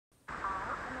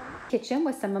Kitchen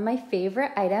with some of my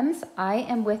favorite items. I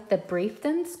am with the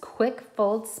Brieftons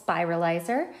QuickFold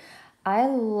Spiralizer. I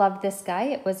love this guy.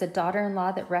 It was a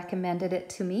daughter-in-law that recommended it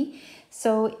to me.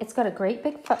 So it's got a great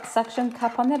big suction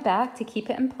cup on the back to keep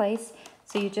it in place.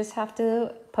 So you just have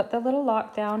to put the little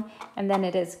lock down, and then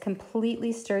it is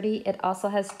completely sturdy. It also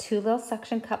has two little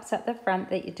suction cups at the front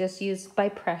that you just use by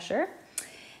pressure.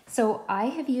 So I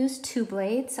have used two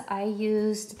blades. I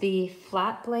used the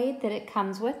flat blade that it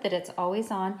comes with, that it's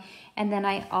always on. And then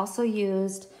I also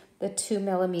used the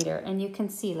 2mm. And you can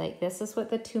see, like, this is what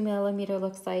the 2mm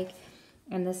looks like.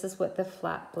 And this is what the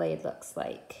flat blade looks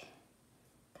like.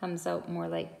 Comes out more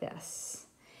like this.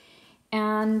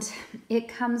 And it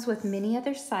comes with many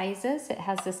other sizes. It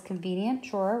has this convenient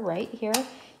drawer right here.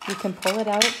 You can pull it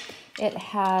out. It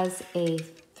has a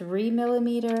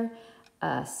 3mm,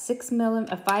 a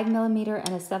 5mm,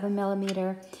 and a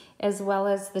 7mm, as well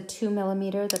as the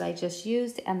 2mm that I just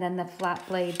used, and then the flat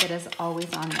blade that is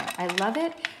always on there. I love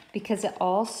it because it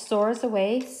all stores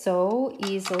away so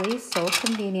easily, so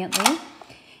conveniently.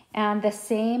 And the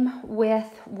same with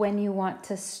when you want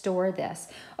to store this.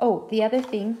 Oh, the other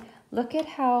thing, look at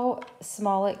how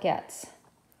small it gets.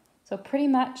 So pretty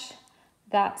much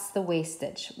that's the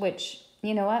wastage, which,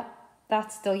 you know what?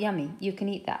 That's still yummy. You can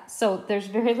eat that. So there's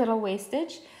very little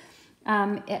wastage.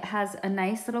 It has a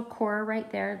nice little core right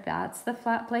there. That's the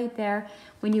flat blade there.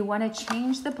 When you want to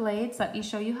change the blades, let me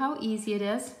show you how easy it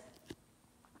is.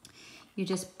 You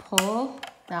just pull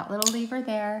that little lever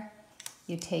there.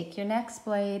 You take your next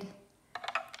blade,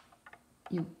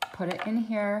 you put it in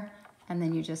here, and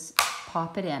then you just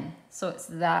pop it in. So it's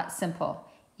that simple.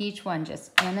 Each one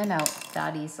just in and out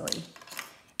that easily.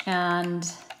 And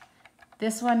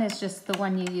this one is just the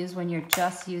one you use when you're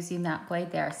just using that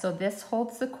blade there. So this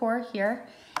holds the core here,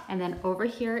 and then over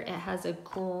here it has a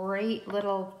great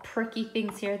little pricky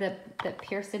things here that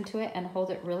pierce into it and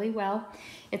hold it really well.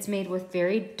 It's made with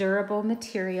very durable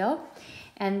material.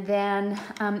 And then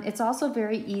it's also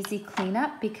very easy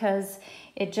cleanup because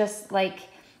it just like,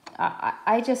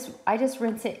 I just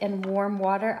rinse it in warm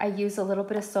water. I use a little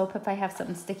bit of soap if I have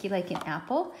something sticky like an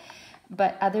apple.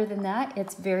 But other than that,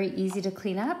 it's very easy to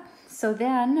clean up. So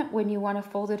then when you want to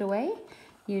fold it away,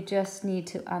 you just need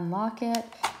to unlock it.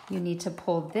 You need to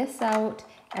pull this out,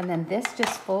 and then this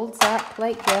just folds up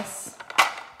like this.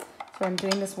 So I'm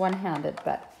doing this one-handed,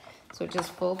 but so it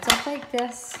just folds up like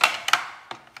this.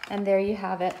 And there you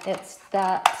have it. It's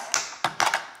that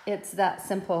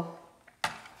simple.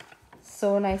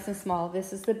 So nice and small.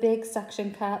 This is the big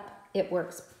suction cup. It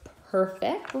works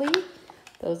perfectly.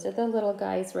 Those are the little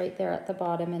guys right there at the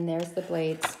bottom, and there's the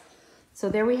blades. So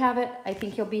there we have it. I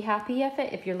think you'll be happy with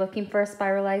it. If you're looking for a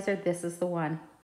spiralizer, this is the one.